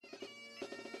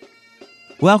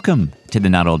Welcome to the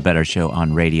Not Old Better Show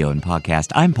on radio and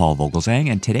podcast. I'm Paul Vogelzang,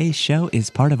 and today's show is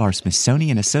part of our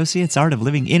Smithsonian Associates Art of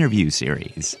Living interview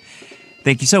series.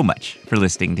 Thank you so much for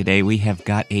listening today. We have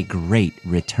got a great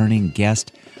returning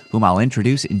guest whom I'll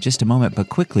introduce in just a moment, but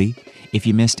quickly, if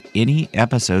you missed any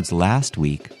episodes, last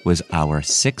week was our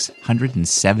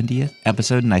 670th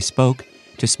episode, and I spoke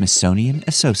to Smithsonian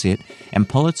Associate and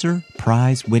Pulitzer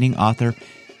Prize-winning author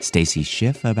Stacy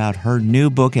Schiff about her new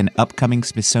book and upcoming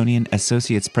Smithsonian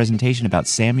Associates presentation about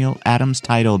Samuel Adams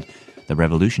titled The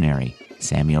Revolutionary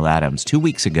Samuel Adams. 2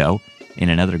 weeks ago, in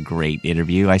another great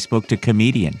interview, I spoke to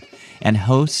comedian and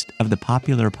host of the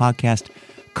popular podcast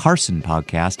Carson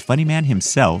Podcast, funny man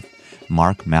himself,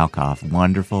 Mark Malkoff.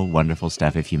 Wonderful, wonderful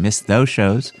stuff. If you missed those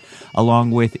shows,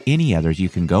 along with any others, you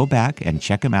can go back and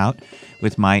check them out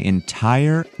with my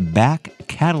entire back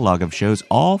catalog of shows,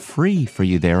 all free for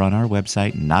you there on our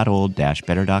website,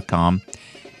 notold-better.com.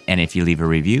 And if you leave a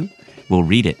review, we'll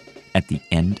read it at the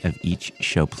end of each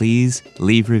show. Please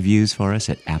leave reviews for us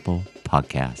at Apple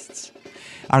Podcasts.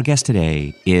 Our guest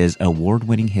today is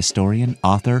award-winning historian,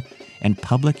 author, and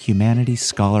public humanities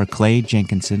scholar Clay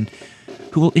Jenkinson,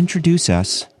 who will introduce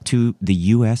us to the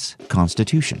U.S.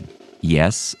 Constitution.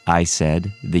 Yes, I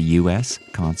said the U.S.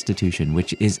 Constitution,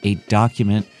 which is a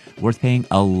document worth paying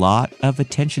a lot of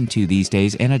attention to these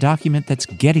days, and a document that's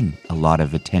getting a lot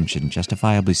of attention,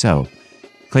 justifiably so.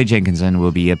 Clay Jenkinson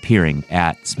will be appearing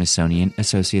at Smithsonian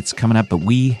Associates coming up, but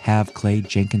we have Clay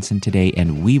Jenkinson today,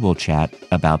 and we will chat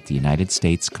about the United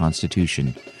States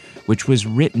Constitution, which was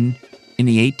written in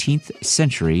the 18th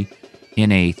century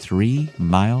in a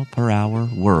 3-mile-per-hour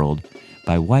world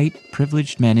by white,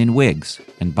 privileged men in wigs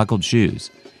and buckled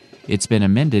shoes. It's been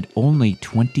amended only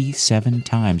 27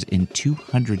 times in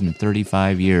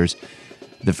 235 years,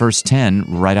 the first 10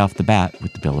 right off the bat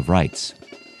with the Bill of Rights.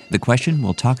 The question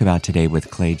we'll talk about today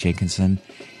with Clay Jenkinson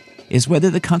is whether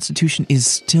the Constitution is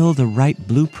still the right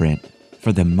blueprint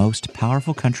for the most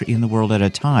powerful country in the world at a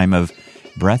time of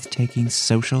breathtaking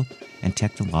social and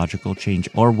technological change,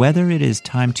 or whether it is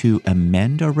time to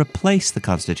amend or replace the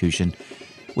Constitution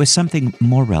with something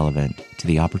more relevant to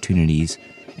the opportunities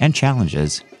and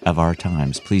challenges of our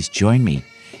times. Please join me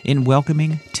in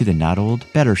welcoming to the Not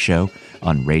Old Better Show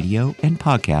on radio and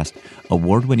podcast,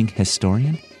 award-winning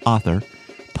historian, author,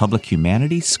 public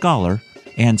humanities scholar,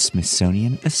 and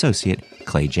Smithsonian Associate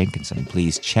Clay Jenkinson.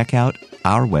 Please check out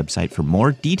our website for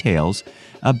more details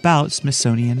about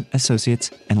Smithsonian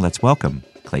Associates, and let's welcome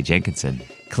Clay Jenkinson.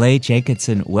 Clay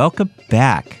Jenkinson, welcome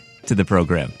back to the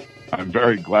program. I'm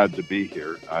very glad to be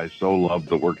here. I so love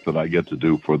the work that I get to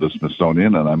do for the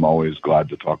Smithsonian, and I'm always glad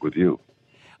to talk with you.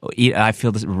 I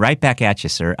feel this right back at you,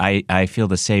 sir. I feel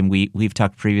the same. We've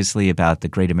talked previously about the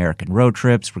Great American Road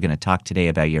Trips. We're going to talk today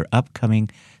about your upcoming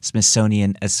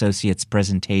Smithsonian Associates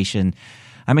presentation.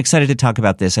 I'm excited to talk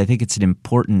about this. I think it's an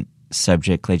important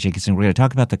subject, Clay Jenkinson. We're going to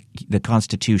talk about the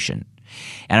Constitution.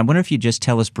 And I wonder if you'd just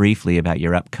tell us briefly about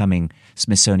your upcoming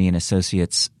Smithsonian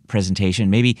Associates presentation,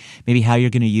 maybe how you're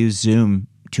going to use Zoom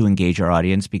to engage our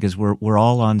audience, because we're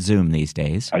all on Zoom these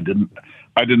days. I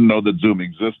didn't know that Zoom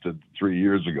existed 3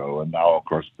 years ago, and now, of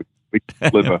course, we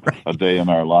live a day in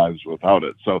our lives without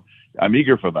it. So I'm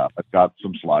eager for that. I've got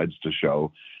some slides to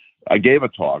show. I gave a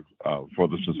talk for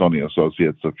the Smithsonian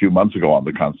Associates a few months ago on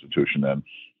the Constitution, and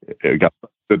it got a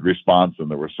good response, and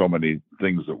there were so many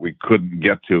things that we couldn't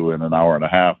get to in an hour and a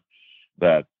half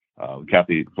that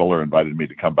Kathy Fuller invited me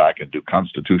to come back and do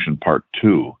Constitution Part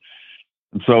 2.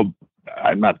 And so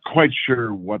I'm not quite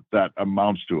sure what that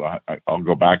amounts to. I'll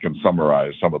go back and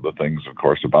summarize some of the things, of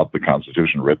course, about the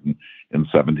Constitution written in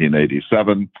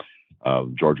 1787,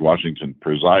 George Washington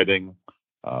presiding,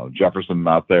 Jefferson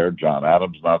not there, John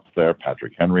Adams not there,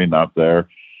 Patrick Henry not there,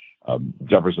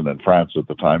 Jefferson in France at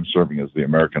the time serving as the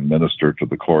American minister to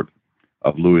the court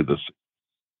of Louis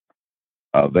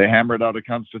VI. They hammered out a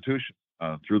constitution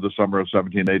through the summer of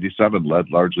 1787, led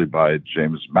largely by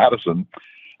James Madison,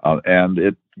 and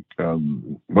it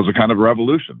was a kind of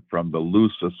revolution from the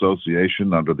loose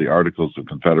association under the Articles of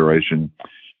Confederation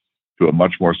to a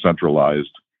much more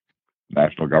centralized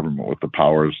national government with the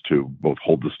powers to both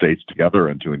hold the states together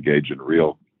and to engage in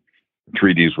real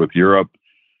treaties with Europe,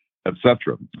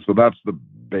 etc. So that's the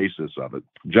basis of it.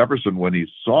 Jefferson, when he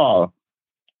saw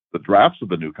the drafts of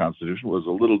the new Constitution, was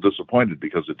a little disappointed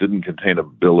because it didn't contain a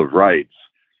Bill of Rights.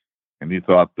 And he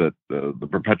thought that the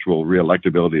perpetual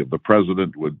reelectability of the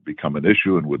president would become an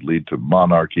issue and would lead to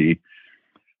monarchy.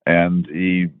 And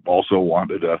he also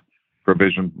wanted a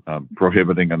provision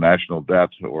prohibiting a national debt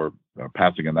or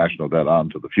passing a national debt on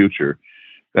to the future,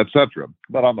 etc.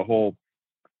 But on the whole,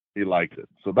 he liked it.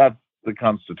 So that's the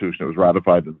Constitution. It was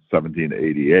ratified in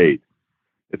 1788.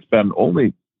 It's been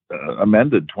only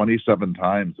amended 27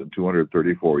 times in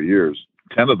 234 years,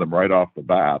 10 of them right off the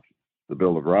bat, the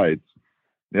Bill of Rights.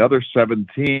 The other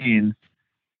 17,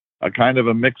 a kind of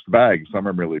a mixed bag. Some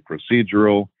are merely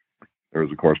procedural. There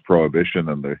was, of course, prohibition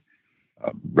and the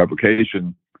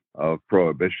revocation of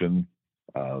prohibition.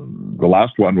 The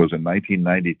last one was in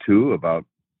 1992 about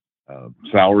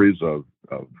salaries of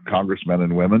congressmen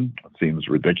and women. It seems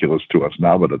ridiculous to us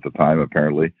now, but at the time,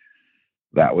 apparently,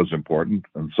 that was important.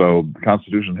 And so the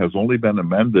Constitution has only been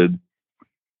amended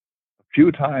a few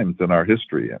times in our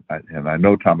history. And I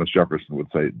know Thomas Jefferson would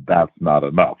say that's not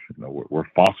enough. We're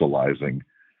fossilizing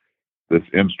this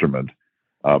instrument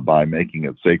by making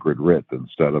it sacred writ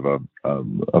instead of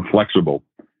a flexible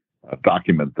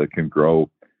document that can grow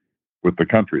with the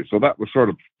country. So that was sort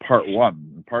of part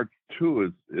one. Part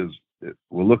two is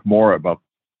we'll look more about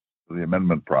the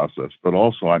amendment process, but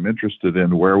also I'm interested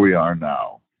in where we are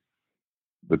now.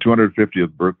 The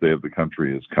 250th birthday of the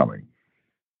country is coming.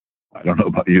 I don't know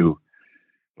about you,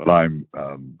 but I'm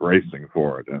bracing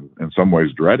for it and in some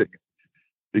ways dreading it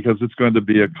because it's going to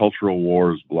be a cultural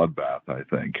wars bloodbath, I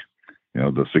think. The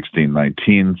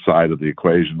 1619 side of the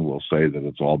equation will say that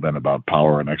it's all been about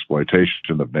power and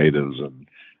exploitation of natives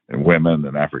and women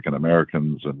and African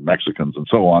Americans and Mexicans and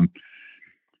so on,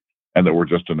 and that we're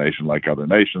just a nation like other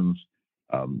nations.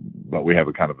 But we have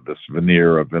a kind of this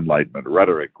veneer of Enlightenment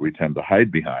rhetoric we tend to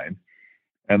hide behind.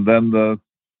 And then the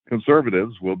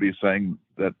conservatives will be saying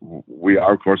that we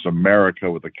are, of course,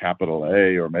 America with a capital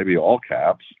A or maybe all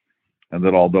caps, and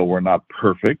that although we're not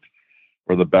perfect,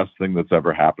 we're the best thing that's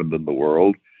ever happened in the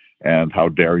world. And how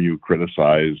dare you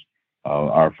criticize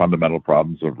our fundamental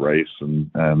problems of race and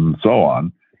so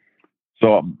on.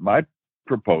 So my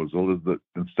proposal is that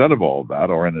instead of all that,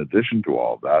 or in addition to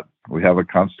all that, we have a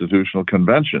constitutional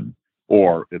convention,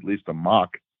 or at least a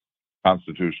mock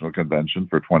constitutional convention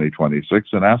for 2026,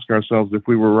 and ask ourselves if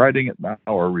we were writing it now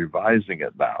or revising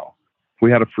it now, if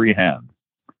we had a free hand,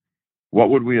 what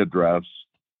would we address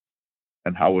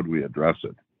and how would we address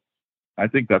it? I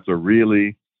think that's a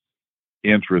really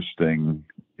interesting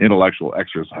intellectual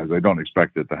exercise. I don't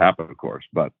expect it to happen, of course,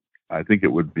 but I think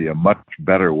it would be a much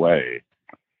better way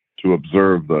to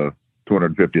observe the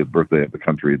 250th birthday of the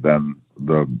country than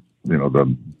the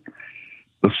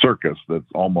circus that's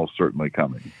almost certainly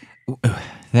coming.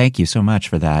 Thank you so much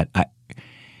for that.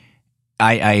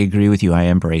 I agree with you. I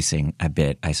am bracing a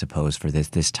bit, I suppose, for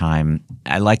this time.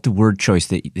 I like the word choice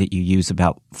that you use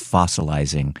about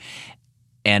fossilizing,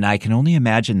 and I can only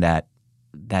imagine that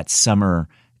summer,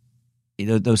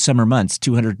 those summer months,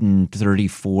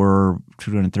 234,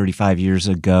 235 years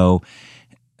ago,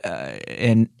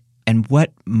 and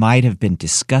what might have been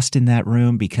discussed in that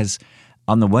room, because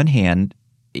on the one hand,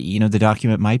 the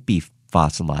document might be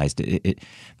fossilized,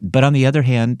 but on the other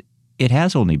hand, it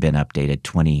has only been updated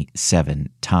 27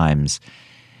 times.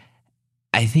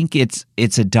 I think it's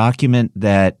a document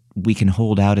that we can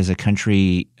hold out as a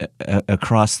country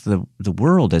across the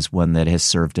world as one that has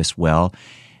served us well,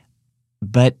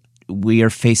 but we are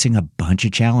facing a bunch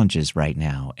of challenges right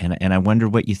now, and I wonder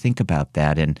what you think about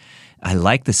that. And I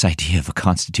like this idea of a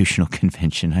constitutional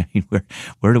convention. I mean,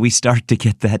 where do we start to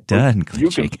get that done? You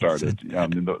can start it. I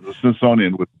mean, the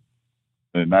Smithsonian with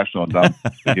the National Endowment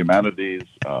for Humanities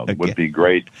would be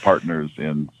great partners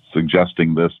in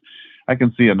suggesting this. I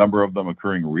can see a number of them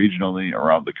occurring regionally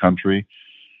around the country.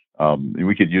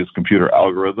 We could use computer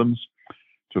algorithms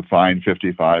to find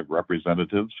 55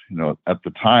 representatives. At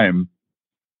the time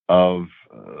of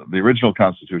the original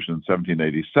Constitution in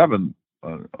 1787,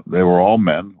 they were all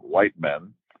men, white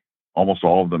men, almost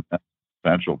all of them had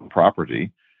substantial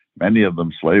property, many of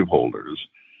them slaveholders.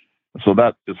 So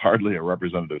that is hardly a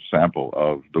representative sample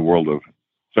of the world of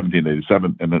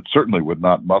 1787, and it certainly would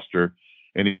not muster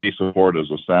any support as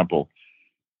a sample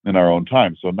in our own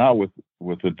time. So now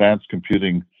with advanced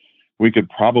computing, we could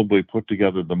probably put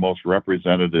together the most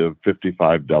representative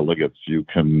 55 delegates you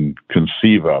can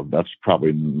conceive of. That's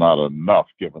probably not enough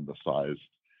given the size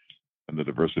and the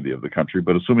diversity of the country.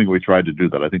 But assuming we tried to do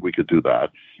that, I think we could do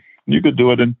that. You could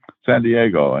do it in San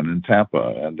Diego and in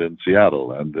Tampa and in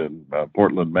Seattle and in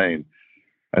Portland, Maine.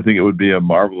 I think it would be a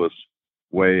marvelous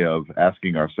way of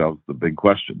asking ourselves the big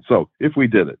question. So if we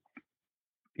did it,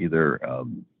 either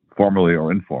formally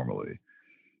or informally,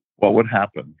 what would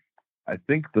happen? I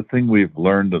think the thing we've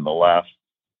learned in the last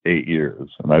 8 years,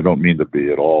 and I don't mean to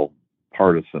be at all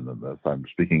partisan in this, I'm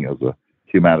speaking as a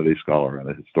humanities scholar and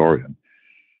a historian.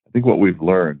 I think what we've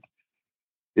learned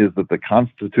is that the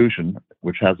Constitution,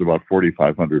 which has about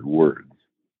 4,500 words,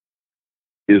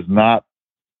 is not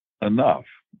enough.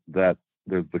 That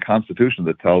there's the Constitution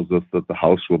that tells us that the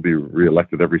House will be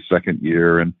reelected every second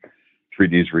year, and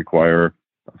treaties require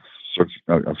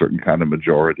a certain kind of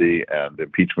majority, and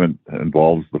impeachment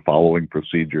involves the following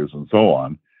procedures and so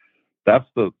on. That's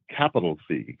the capital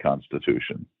C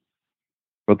Constitution.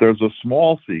 But there's a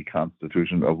small c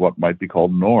Constitution of what might be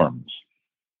called norms.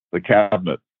 The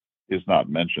cabinet is not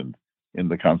mentioned in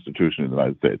the Constitution of the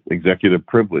United States. Executive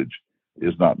privilege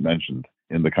is not mentioned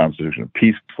in the Constitution.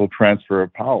 Peaceful transfer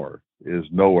of power is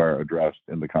nowhere addressed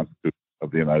in the Constitution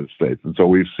of the United States. And so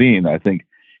we've seen, I think,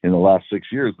 in the last 6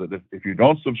 years that if you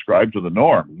don't subscribe to the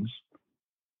norms,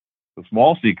 the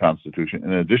small c Constitution,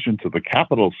 in addition to the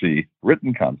capital C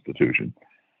written Constitution,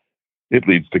 it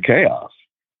leads to chaos.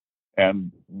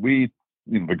 And the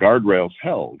guardrails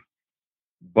held,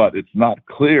 but it's not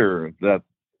clear that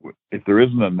if there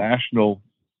isn't a national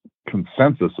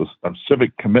consensus, a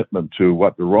civic commitment to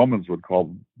what the Romans would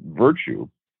call virtue,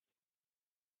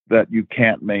 that you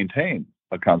can't maintain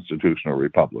a constitutional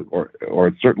republic, or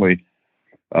it's certainly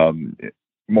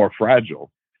more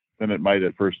fragile than it might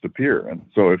at first appear. And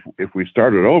so if we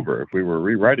started over, if we were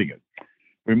rewriting it,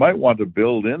 we might want to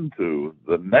build into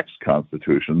the next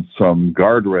constitution some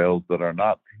guardrails that are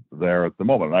not there at the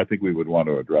moment. And I think we would want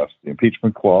to address the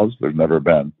impeachment clause. There's never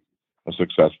been a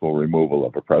successful removal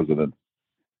of a president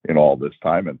in all this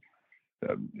time. And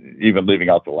even leaving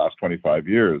out the last 25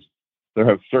 years, there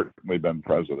have certainly been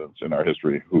presidents in our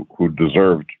history who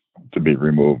deserved to be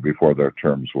removed before their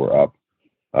terms were up.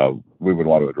 We would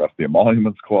want to address the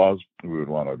emoluments clause. We would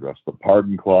want to address the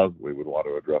pardon clause. We would want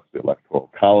to address the electoral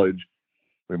college.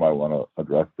 We might want to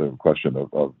address the question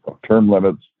of term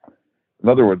limits. In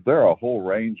other words, there are a whole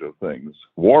range of things,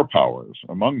 war powers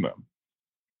among them,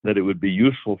 that it would be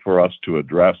useful for us to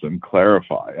address and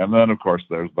clarify. And then, of course,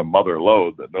 there's the mother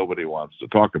lode that nobody wants to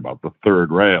talk about, the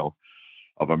third rail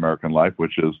of American life,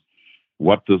 which is,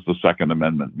 what does the Second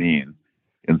Amendment mean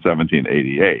in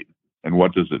 1788? And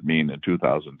what does it mean in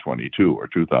 2022 or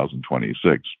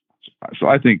 2026? So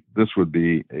I think this would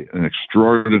be an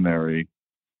extraordinary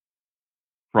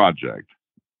project,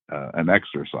 an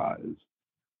exercise.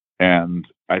 And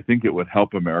I think it would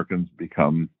help Americans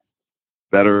become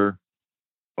better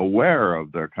aware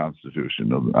of their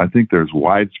Constitution. I think there's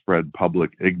widespread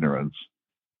public ignorance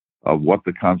of what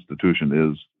the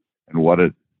Constitution is and what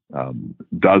it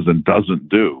does and doesn't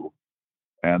do.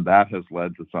 And that has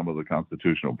led to some of the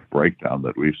constitutional breakdown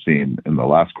that we've seen in the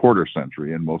last quarter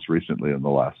century and most recently in the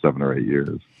last 7 or 8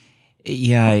 years.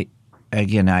 Yeah,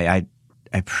 I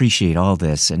appreciate all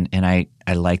this, and I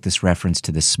like this reference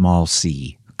to the small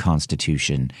c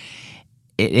Constitution.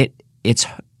 It's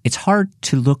hard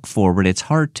to look forward. It's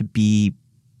hard to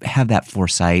have that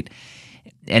foresight,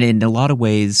 and in a lot of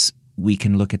ways, we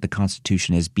can look at the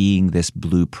Constitution as being this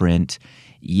blueprint.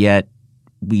 Yet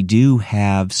we do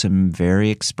have some very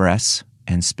express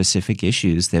and specific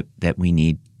issues that we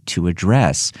need to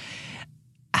address.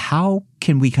 How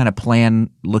can we kind of plan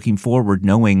looking forward,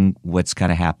 knowing what's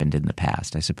kind of happened in the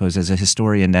past? I suppose as a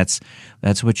historian, that's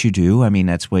what you do. I mean,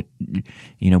 that's what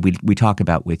we talk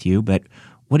about with you. But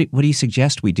what do you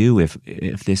suggest we do if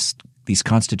these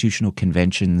constitutional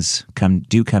conventions come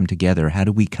together? How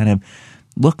do we kind of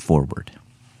look forward?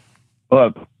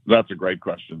 Well, that's a great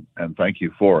question, and thank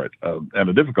you for it, and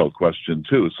a difficult question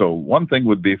too. So one thing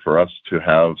would be for us to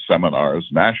have seminars,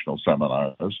 national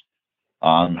seminars,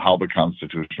 on how the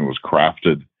Constitution was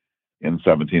crafted in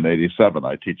 1787.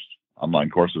 I teach online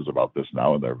courses about this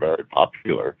now, and they're very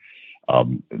popular.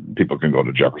 People can go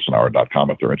to jeffersonhour.com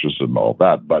if they're interested in all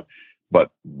that. But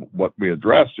what we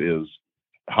address is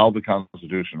how the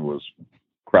Constitution was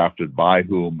crafted, by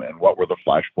whom, and what were the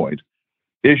flashpoint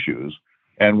issues.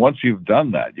 And once you've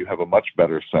done that, you have a much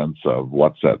better sense of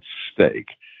what's at stake.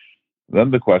 Then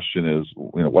the question is,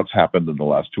 what's happened in the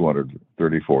last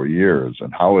 234 years,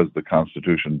 and how has the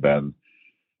Constitution been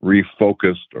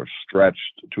refocused or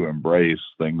stretched to embrace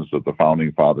things that the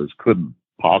Founding Fathers couldn't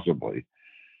possibly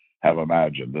have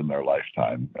imagined in their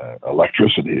lifetime?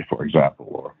 Electricity, for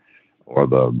example, or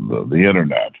the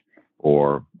internet,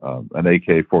 or an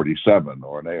AK-47,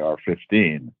 or an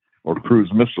AR-15, or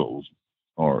cruise missiles,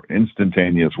 or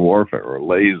instantaneous warfare, or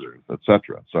lasers,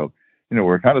 etc. So,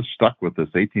 we're kind of stuck with this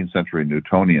 18th century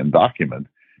Newtonian document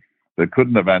that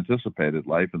couldn't have anticipated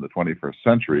life in the 21st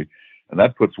century. And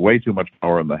that puts way too much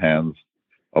power in the hands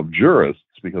of jurists,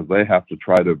 because they have to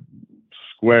try to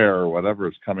square whatever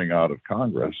is coming out of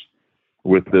Congress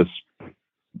with this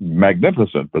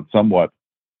magnificent but somewhat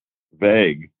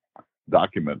vague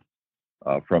document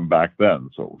from back then.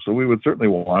 So we would certainly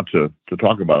want to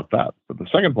talk about that. But the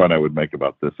second point I would make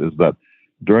about this is that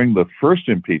during the first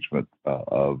impeachment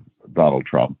of Donald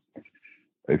Trump,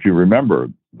 if you remember,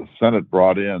 the Senate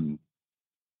brought in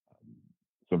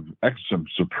some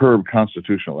superb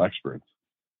constitutional experts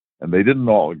And they didn't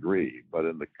all agree, but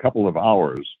in the couple of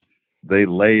hours, they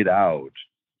laid out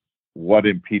what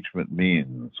impeachment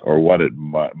means or what it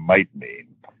might mean,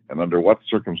 and under what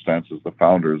circumstances the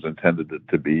founders intended it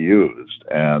to be used,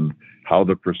 and how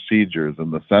the procedures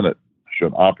in the Senate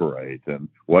should operate, and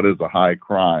what is a high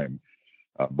crime,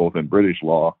 both in British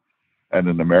law and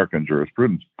in American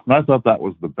jurisprudence. And I thought that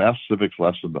was the best civics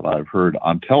lesson that I've heard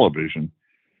on television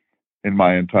in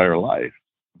my entire life.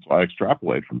 So I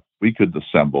extrapolate from it. We could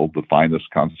assemble the finest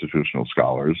constitutional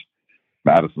scholars,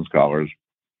 Madison scholars,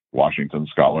 Washington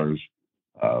scholars,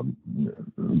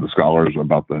 the scholars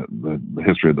about the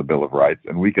history of the Bill of Rights,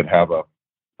 and we could have a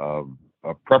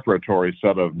preparatory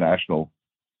set of national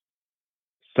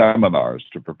seminars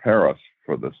to prepare us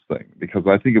for this thing. Because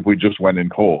I think if we just went in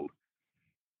cold,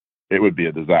 it would be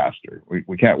a disaster.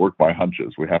 We can't work by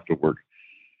hunches. We have to work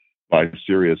by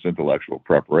serious intellectual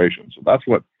preparation. So that's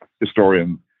what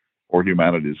historians or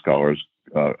humanities scholars,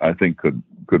 I think,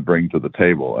 could bring to the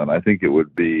table. And I think it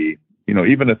would be,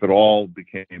 even if it all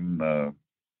became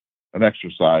an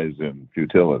exercise in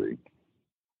futility,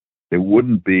 it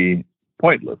wouldn't be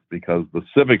pointless, because the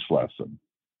civics lesson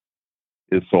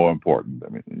is so important. I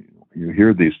mean, you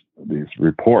hear these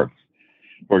reports,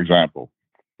 for example,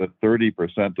 that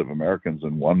 30% of Americans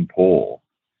in one poll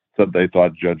said they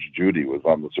thought Judge Judy was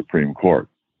on the Supreme Court.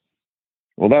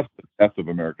 Well, that's the death of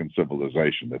American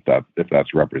civilization, if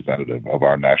that's representative of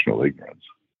our national ignorance.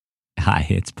 Hi,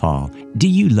 it's Paul. Do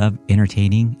you love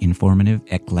entertaining, informative,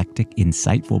 eclectic,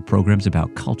 insightful programs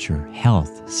about culture,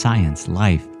 health, science,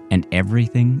 life, and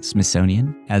everything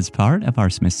Smithsonian? As part of our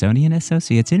Smithsonian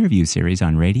Associates interview series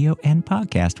on radio and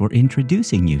podcast, we're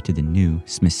introducing you to the new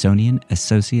Smithsonian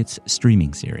Associates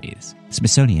streaming series.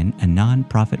 Smithsonian, a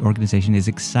nonprofit organization, is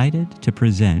excited to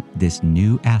present this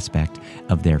new aspect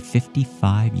of their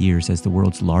 55 years as the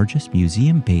world's largest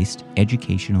museum-based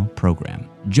educational program.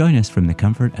 Join us from the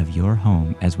comfort of your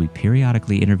home as we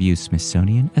periodically interview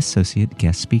Smithsonian Associate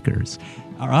guest speakers.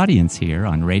 Our audience here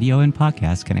on radio and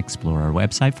podcast can explore our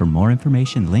website for more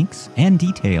information, links, and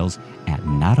details at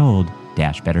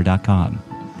notold-better.com.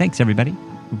 Thanks, everybody.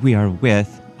 We are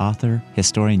with author,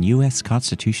 historian, U.S.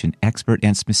 Constitution expert,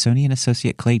 and Smithsonian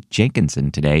Associate Clay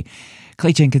Jenkinson today.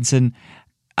 Clay Jenkinson,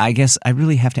 I guess I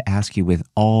really have to ask you, with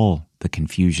all the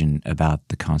confusion about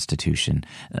the Constitution,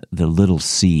 the little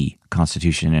c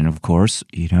Constitution, and of course,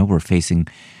 we're facing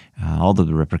all of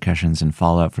the repercussions and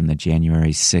fallout from the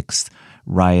January 6th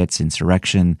riots,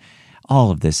 insurrection. All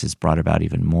of this has brought about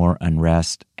even more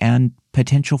unrest and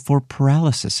potential for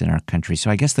paralysis in our country.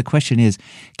 So I guess the question is,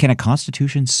 can a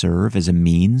constitution serve as a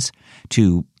means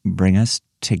to bring us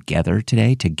together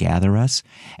today, to gather us,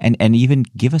 and even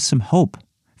give us some hope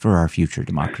for our future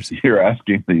democracy? You're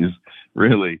asking these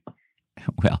really...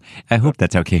 Well, I hope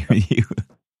that's okay with you.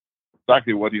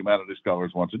 Exactly what humanities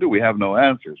scholars want to do. We have no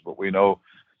answers, but we know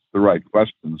the right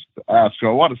questions to ask. So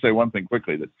I want to say one thing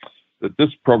quickly, that this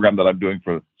program that I'm doing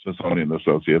for Smithsonian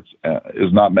Associates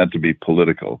is not meant to be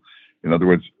political. In other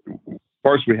words, of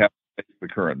course, we have to take the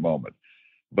current moment,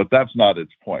 but that's not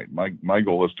its point. My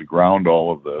goal is to ground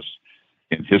all of this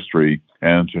in history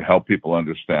and to help people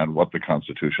understand what the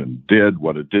Constitution did,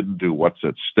 what it didn't do, what's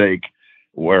at stake,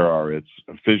 where are its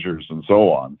fissures, and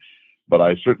so on. But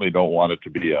I certainly don't want it to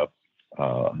be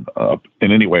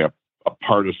in any way a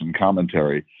partisan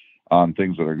commentary on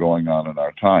things that are going on in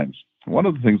our times. One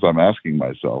of the things I'm asking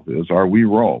myself is, are we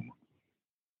Rome?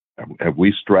 Have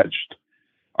we stretched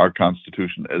our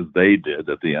Constitution as they did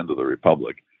at the end of the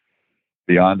Republic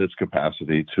beyond its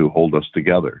capacity to hold us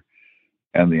together?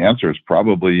 And the answer is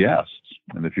probably yes.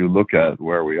 And if you look at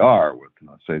where we are with,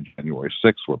 say, January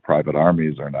 6th, where private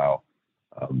armies are now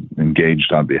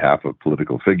engaged on behalf of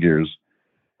political figures,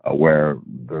 where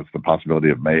there's the possibility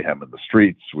of mayhem in the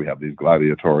streets, we have these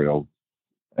gladiatorial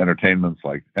entertainments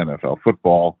like NFL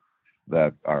football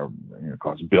that are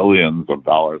cost billions of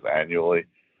dollars annually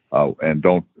and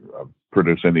don't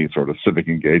produce any sort of civic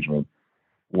engagement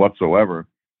whatsoever.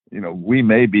 We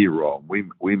may be Rome.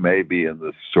 We may be in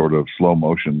this sort of slow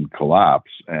motion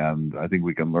collapse, and I think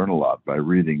we can learn a lot by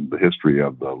reading the history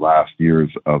of the last years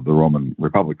of the Roman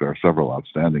Republic. There are several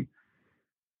outstanding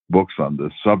books on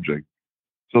this subject.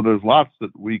 So there's lots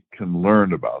that we can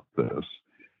learn about this.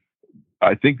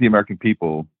 I think the American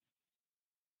people,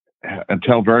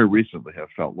 until very recently, have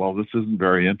felt, well, this isn't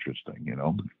very interesting.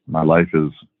 My life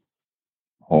is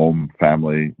home,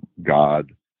 family,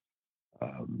 God,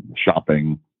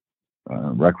 shopping,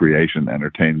 recreation,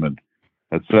 entertainment,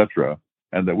 etc.,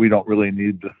 and that we don't really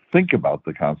need to think about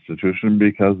the Constitution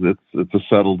because it's a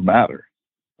settled matter.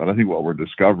 But I think what we're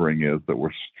discovering is that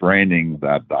we're straining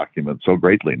that document so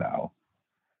greatly now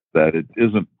that it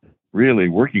isn't really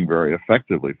working very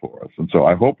effectively for us. And so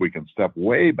I hope we can step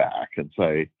way back and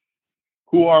say,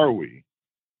 who are we?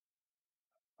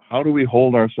 How do we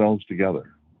hold ourselves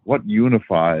together? What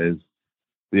unifies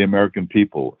the American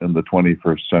people in the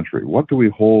 21st century? What do we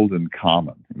hold in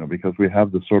common? Because we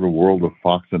have this sort of world of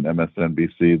Fox and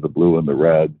MSNBC, the blue and the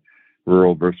red,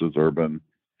 rural versus urban,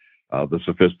 the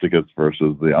sophisticates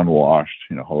versus the unwashed,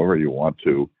 however you want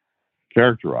to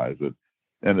characterize it.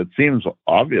 And it seems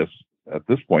obvious at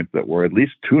this point that we're at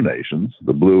least two nations,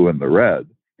 the blue and the red,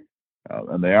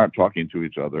 and they aren't talking to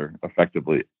each other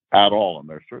effectively at all, and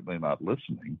they're certainly not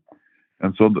listening.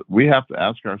 And so we have to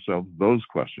ask ourselves those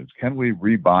questions. Can we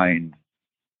rebind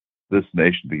this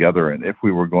nation together? And if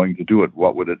we were going to do it,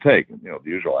 what would it take? And, the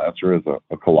usual answer is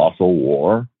a colossal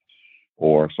war,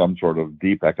 or some sort of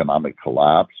deep economic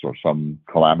collapse, or some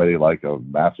calamity like a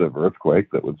massive earthquake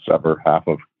that would sever half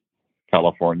of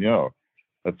California, or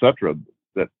et cetera.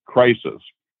 That crisis,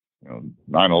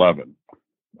 9/11,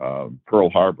 Pearl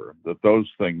Harbor, that those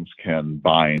things can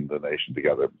bind the nation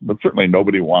together. But certainly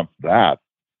nobody wants that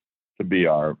to be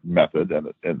our method, and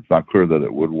it's not clear that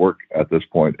it would work at this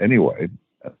point anyway.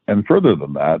 And further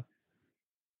than that,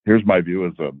 here's my view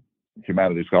as a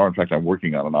humanities scholar. In fact, I'm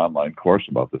working on an online course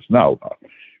about this now.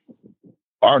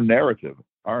 Our narrative,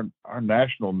 our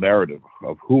national narrative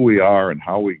of who we are and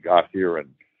how we got here, and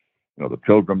the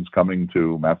Pilgrims coming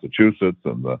to Massachusetts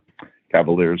and the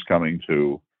Cavaliers coming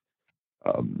to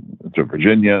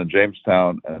Virginia and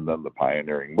Jamestown, and then the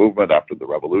pioneering movement after the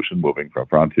Revolution, moving from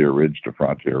frontier ridge to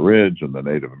frontier ridge, and the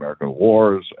Native American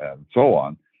Wars, and so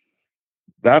on.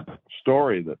 That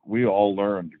story that we all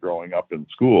learned growing up in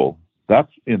school,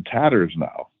 that's in tatters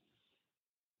now.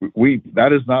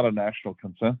 That is not a national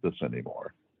consensus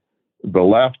anymore. The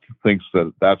left thinks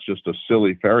that that's just a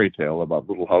silly fairy tale about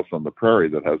Little House on the Prairie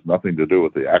that has nothing to do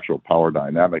with the actual power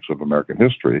dynamics of American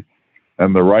history.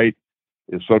 And the right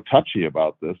is so touchy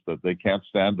about this that they can't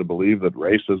stand to believe that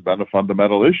race has been a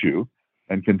fundamental issue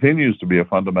and continues to be a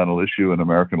fundamental issue in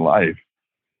American life.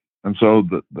 And so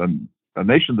a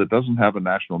nation that doesn't have a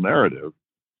national narrative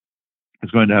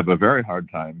is going to have a very hard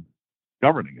time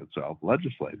governing itself,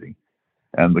 legislating.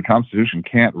 And the Constitution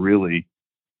can't really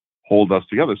hold us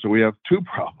together. So we have two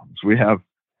problems. We have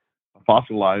a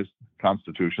fossilized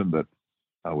Constitution that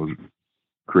was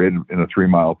created in a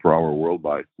 3-mile-per-hour world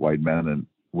by white men in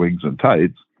wigs and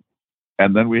tights.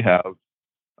 And then we have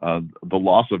the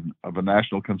loss of a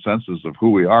national consensus of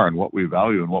who we are and what we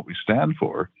value and what we stand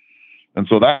for. And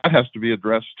so that has to be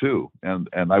addressed too. And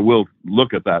I will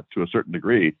look at that to a certain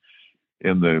degree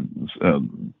in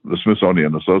the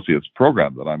Smithsonian Associates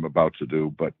program that I'm about to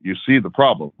do. But you see the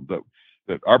problem, that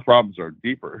our problems are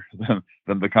deeper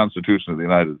than the Constitution of the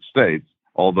United States,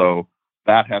 although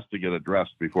that has to get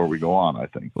addressed before we go on, I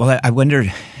think. Well, I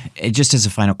wondered, just as a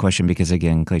final question, because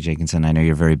again, Clay Jenkinson, I know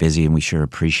you're very busy and we sure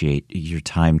appreciate your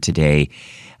time today.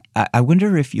 I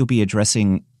wonder if you'll be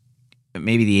addressing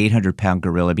maybe the 800-pound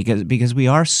gorilla, because we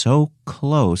are so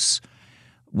close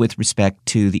with respect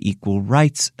to the Equal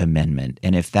Rights Amendment.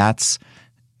 And if that's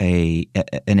an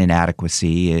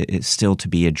inadequacy, is still to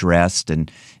be addressed, and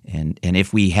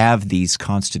if we have these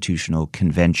constitutional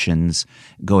conventions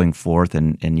going forth,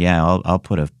 and yeah, I'll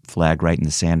put a flag right in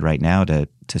the sand right now to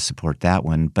support that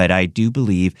one. But I do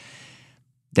believe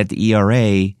that the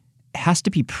ERA has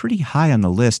to be pretty high on the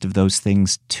list of those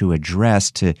things to address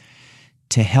to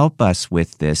help us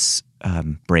with this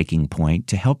breaking point,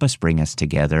 to help us bring us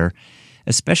together,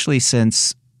 especially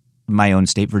since my own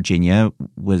state, Virginia,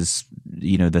 was,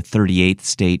 the 38th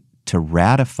state to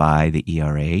ratify the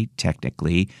ERA,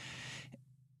 technically.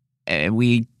 And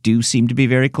we do seem to be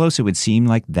very close. It would seem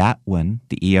like that one,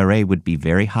 the ERA, would be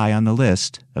very high on the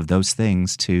list of those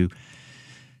things to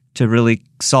really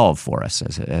solve for us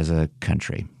as a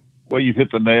country. Well, you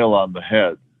hit the nail on the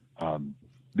head,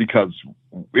 because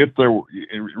if there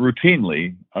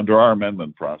routinely under our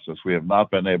amendment process, we have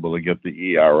not been able to get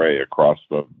the ERA across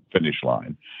the finish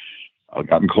line. I've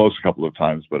gotten close a couple of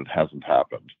times, but it hasn't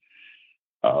happened.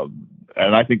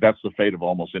 And I think that's the fate of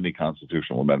almost any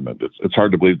constitutional amendment. It's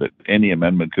hard to believe that any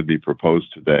amendment could be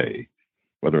proposed today,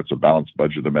 whether it's a balanced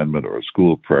budget amendment or a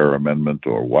school prayer amendment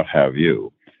or what have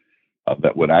you,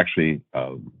 that would actually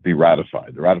be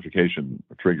ratified. The ratification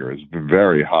trigger is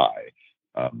very high.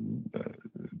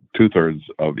 2/3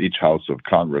 of each house of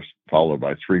Congress, followed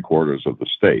by 3/4 of the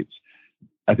states.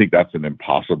 I think that's an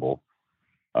impossible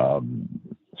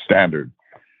standard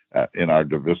in our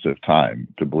divisive time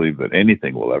to believe that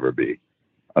anything will ever be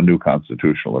a new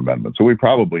constitutional amendment. So we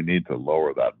probably need to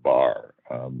lower that bar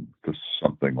to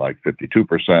something like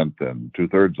 52% and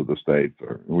 2/3 of the states.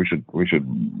 Or we should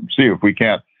see if we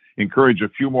can't encourage a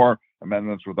few more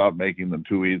amendments without making them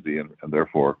too easy and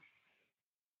therefore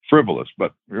frivolous.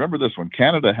 But remember this, when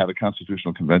Canada had a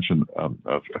constitutional convention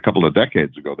a couple of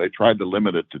decades ago, they tried to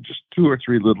limit it to just 2 or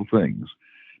 3 little things.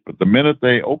 But the minute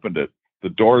they opened it, the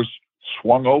doors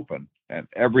swung open and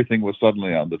everything was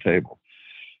suddenly on the table.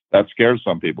 That scares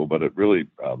some people, but it really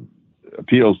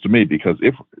appeals to me, because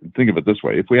think of it this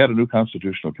way, if we had a new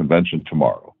constitutional convention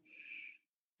tomorrow,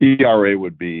 ERA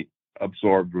would be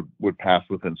absorbed, would pass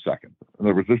within seconds. In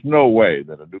other words, there's no way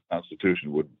that a new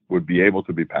constitution would be able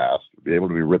to be passed, be able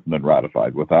to be written and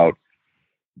ratified without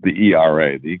the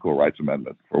ERA, the Equal Rights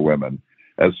Amendment for women,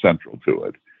 as central to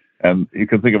it. And you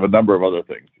can think of a number of other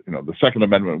things. The Second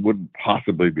Amendment wouldn't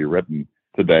possibly be written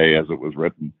today as it was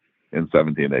written in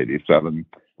 1787.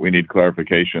 We need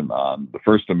clarification on the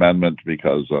First Amendment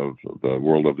because of the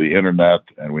world of the internet,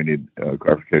 and we need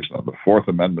clarification on the Fourth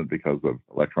Amendment because of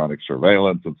electronic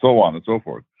surveillance, and so on and so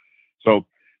forth. So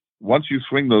once you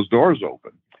swing those doors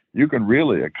open, you can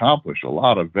really accomplish a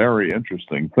lot of very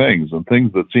interesting things, and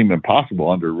things that seem impossible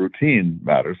under routine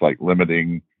matters, like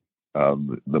limiting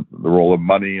the role of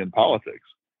money in politics.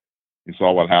 You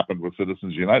saw what happened with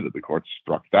Citizens United. The court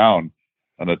struck down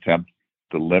an attempt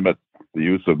to limit the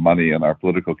use of money in our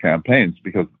political campaigns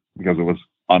because it was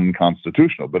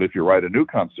unconstitutional. But if you write a new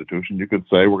constitution, you could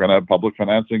say we're going to have public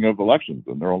financing of elections,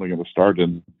 and they're only going to start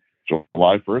in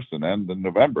July 1st and end in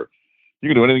November. You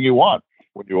can do anything you want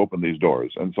when you open these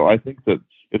doors. And so I think that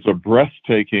it's a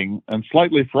breathtaking and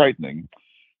slightly frightening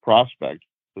prospect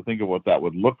to think of what that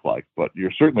would look like. But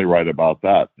you're certainly right about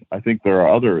that. I think there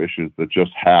are other issues that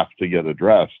just have to get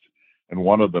addressed. And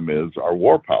one of them is our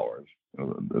war powers.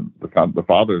 The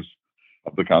fathers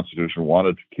of the Constitution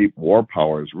wanted to keep war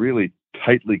powers really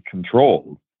tightly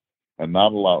controlled and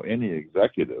not allow any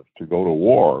executive to go to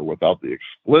war without the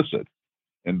explicit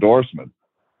endorsement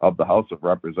of the House of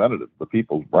Representatives, the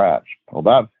People's Branch. Well,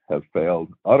 that has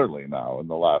failed utterly now in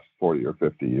the last 40 or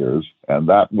 50 years, and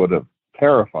that would have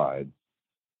terrified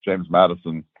James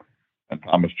Madison and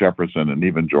Thomas Jefferson and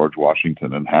even George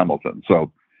Washington and Hamilton.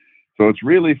 So it's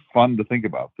really fun to think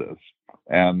about this.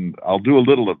 And I'll do a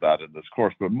little of that in this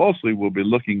course, but mostly we'll be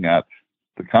looking at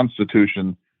the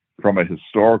Constitution from a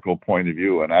historical point of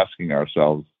view and asking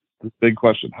ourselves this big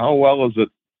question: how well is it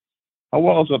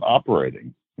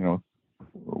operating?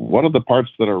 What are the parts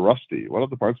that are rusty? What are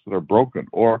the parts that are broken?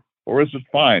 Or is it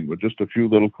fine with just a few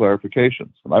little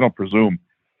clarifications? And I don't presume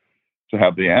to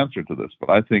have the answer to this, but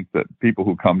I think that people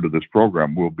who come to this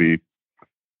program will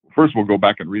go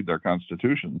back and read their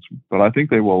constitutions, but I think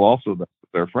they will also,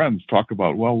 their friends, talk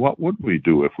about, well, what would we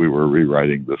do if we were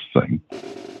rewriting this thing?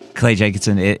 Clay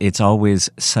Jenkinson, it's always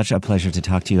such a pleasure to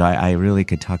talk to you. I really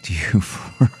could talk to you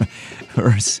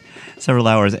for several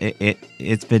hours.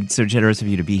 It's been so generous of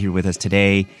you to be here with us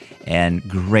today, and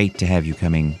great to have you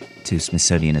coming to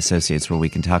Smithsonian Associates, where we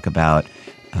can talk about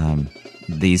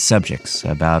these subjects,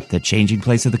 about the changing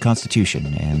place of the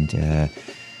Constitution. And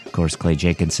of course, Clay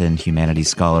Jenkinson, humanities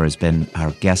scholar, has been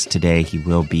our guest today. He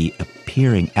will be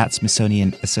appearing at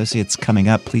Smithsonian Associates coming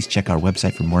up. Please check our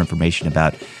website for more information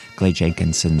about Clay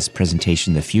Jenkinson's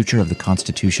presentation, The Future of the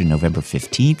Constitution, November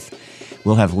 15th.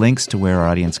 We'll have links to where our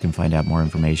audience can find out more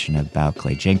information about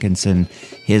Clay Jenkinson,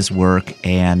 his work,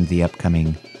 and the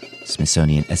upcoming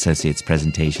Smithsonian Associates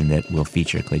presentation that will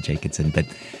feature Clay Jenkinson. But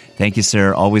thank you,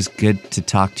 sir. Always good to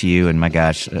talk to you. And my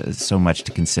gosh, so much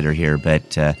to consider here.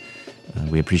 But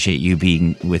we appreciate you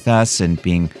being with us and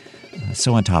being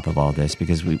so on top of all this,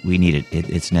 because we need it.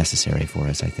 It's necessary for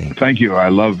us, I think. Thank you. I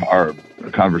love our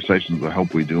conversations. I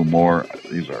hope we do more.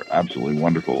 These are absolutely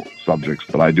wonderful subjects,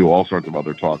 but I do all sorts of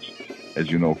other talks, as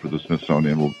you know, for the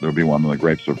Smithsonian. There'll be one on the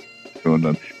Grapes of June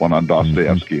and one on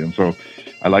Dostoevsky. And so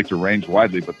I like to range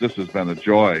widely, but this has been a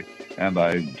joy, and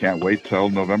I can't wait till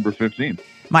November 15th.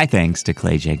 My thanks to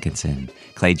Clay Jenkinson.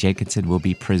 Clay Jenkinson will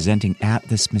be presenting at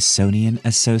the Smithsonian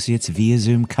Associates via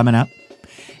Zoom coming up.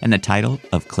 And the title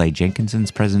of Clay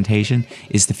Jenkinson's presentation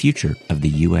is The Future of the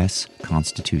U.S.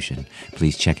 Constitution.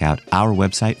 Please check out our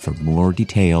website for more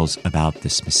details about the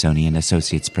Smithsonian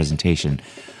Associates presentation.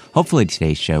 Hopefully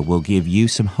today's show will give you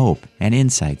some hope and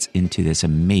insights into this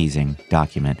amazing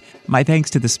document. My thanks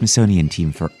to the Smithsonian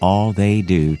team for all they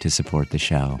do to support the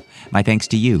show. My thanks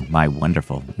to you, my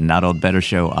wonderful Not Old Better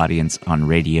Show audience on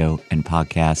radio and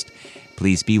podcast.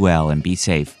 Please be well and be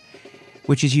safe,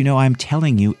 which, as you know, I'm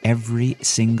telling you every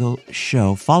single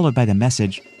show, followed by the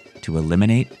message to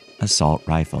eliminate assault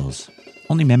rifles.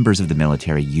 Only members of the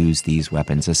military use these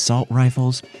weapons. Assault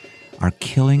rifles are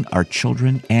killing our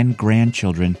children and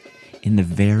grandchildren in the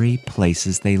very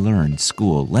places they learn,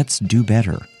 school. Let's do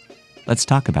better. Let's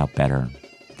talk about better.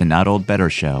 The Not Old Better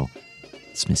Show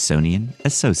Smithsonian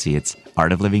Associates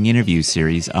Art of Living interview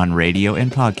series on radio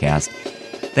and podcast.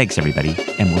 Thanks, everybody,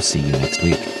 and we'll see you next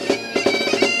week.